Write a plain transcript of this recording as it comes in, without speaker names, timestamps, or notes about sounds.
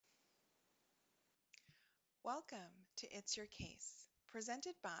Welcome to It's Your Case,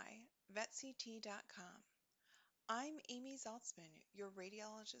 presented by VetCT.com. I'm Amy Zaltzman, your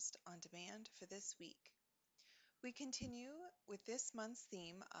radiologist on demand for this week. We continue with this month's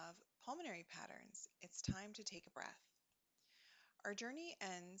theme of pulmonary patterns. It's time to take a breath. Our journey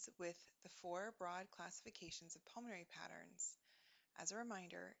ends with the four broad classifications of pulmonary patterns. As a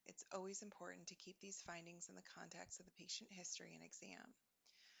reminder, it's always important to keep these findings in the context of the patient history and exam.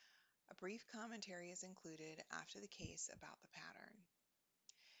 A brief commentary is included after the case about the pattern.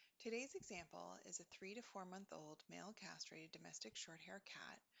 Today's example is a 3 to 4 month old male castrated domestic shorthair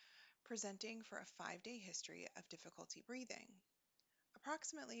cat presenting for a 5-day history of difficulty breathing.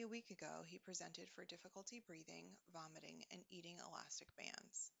 Approximately a week ago, he presented for difficulty breathing, vomiting, and eating elastic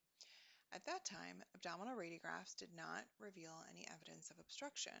bands. At that time, abdominal radiographs did not reveal any evidence of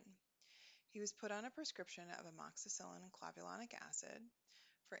obstruction. He was put on a prescription of amoxicillin and clavulanic acid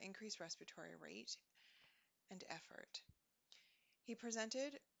for increased respiratory rate and effort. He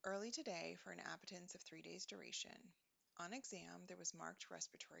presented early today for an appetence of 3 days duration. On exam, there was marked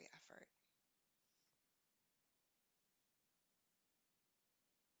respiratory effort.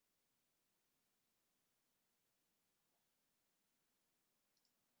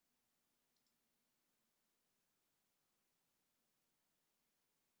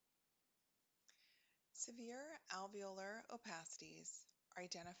 Severe alveolar opacities are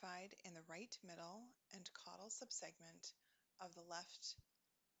identified in the right middle and caudal subsegment of the left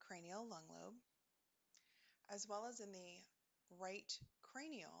cranial lung lobe, as well as in the right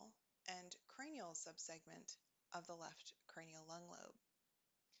cranial and cranial subsegment of the left cranial lung lobe.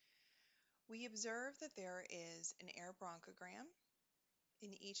 We observe that there is an air bronchogram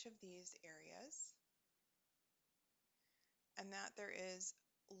in each of these areas, and that there is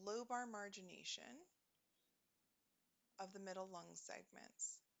lobar margination of the middle lung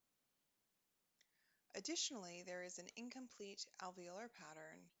segments. Additionally, there is an incomplete alveolar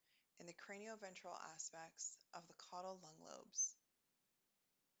pattern in the cranioventral aspects of the caudal lung lobes.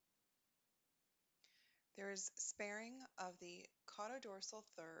 There is sparing of the caudodorsal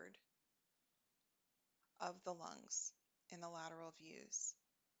third of the lungs in the lateral views.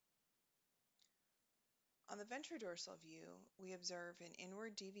 On the ventrodorsal view, we observe an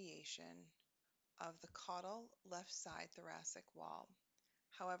inward deviation of the caudal left side thoracic wall.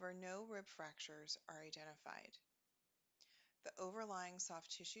 However, no rib fractures are identified. The overlying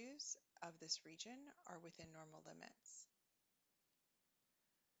soft tissues of this region are within normal limits.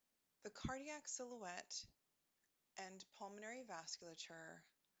 The cardiac silhouette and pulmonary vasculature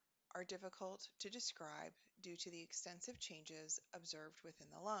are difficult to describe due to the extensive changes observed within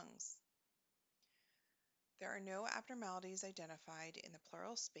the lungs. There are no abnormalities identified in the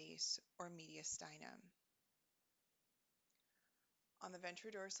pleural space or mediastinum. On the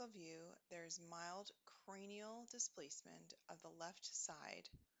ventrodorsal view, there is mild cranial displacement of the left side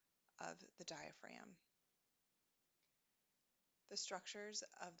of the diaphragm. The structures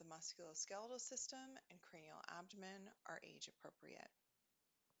of the musculoskeletal system and cranial abdomen are age appropriate.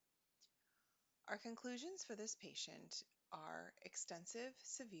 Our conclusions for this patient are extensive,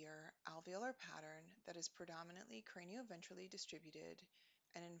 severe alveolar pattern that is predominantly cranioventrally distributed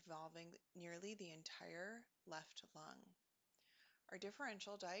and involving nearly the entire left lung. Our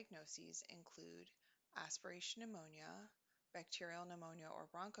differential diagnoses include aspiration pneumonia, bacterial pneumonia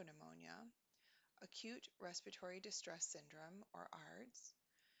or bronchopneumonia, acute respiratory distress syndrome or ARDS,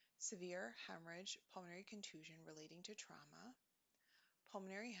 severe hemorrhage pulmonary contusion relating to trauma,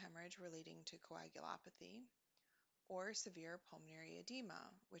 pulmonary hemorrhage relating to coagulopathy, or severe pulmonary edema,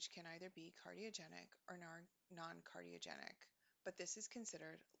 which can either be cardiogenic or non-cardiogenic, but this is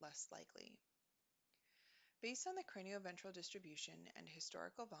considered less likely. Based on the cranioventral distribution and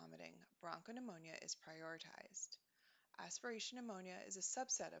historical vomiting, bronchopneumonia is prioritized. Aspiration pneumonia is a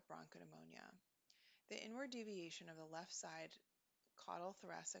subset of bronchopneumonia. The inward deviation of the left side caudal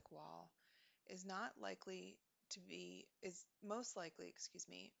thoracic wall is most likely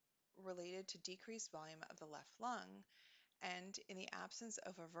related to decreased volume of the left lung, and in the absence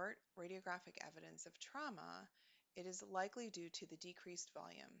of overt radiographic evidence of trauma, it is likely due to the decreased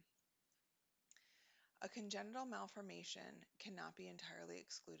volume. A congenital malformation cannot be entirely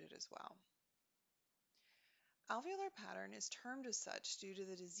excluded as well. Alveolar pattern is termed as such due to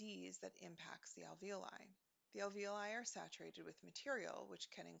the disease that impacts the alveoli. The alveoli are saturated with material, which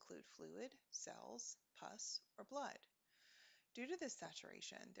can include fluid, cells, pus, or blood. Due to this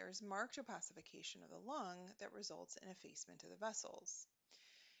saturation, there is marked opacification of the lung that results in effacement of the vessels.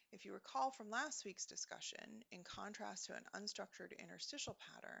 If you recall from last week's discussion, in contrast to an unstructured interstitial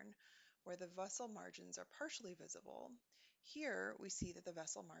pattern, where the vessel margins are partially visible, Here we see that the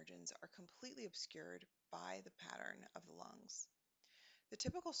vessel margins are completely obscured by the pattern of the lungs. The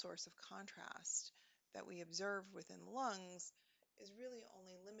typical source of contrast that we observe within the lungs is really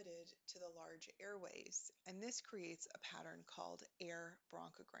only limited to the large airways, and this creates a pattern called air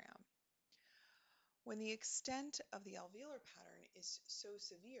bronchogram. When the extent of the alveolar pattern is so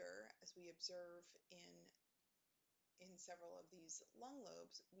severe, as we observe in several of these lung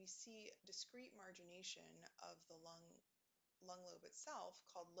lobes, we see discrete margination of the lung lobe itself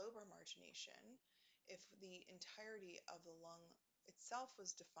called lobar margination. If the entirety of the lung itself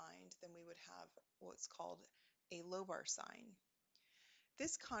was defined, then we would have what's called a lobar sign.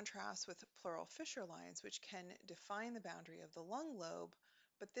 This contrasts with pleural fissure lines, which can define the boundary of the lung lobe,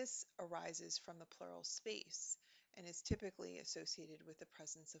 but this arises from the pleural space and is typically associated with the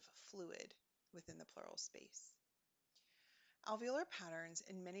presence of fluid within the pleural space. Alveolar patterns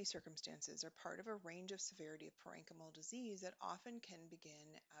in many circumstances are part of a range of severity of parenchymal disease that often can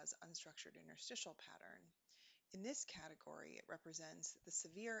begin as unstructured interstitial pattern. In this category, it represents the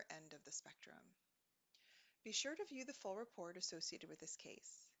severe end of the spectrum. Be sure to view the full report associated with this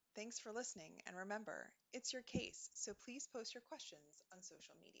case. Thanks for listening, and remember, it's your case, so please post your questions on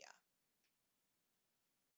social media.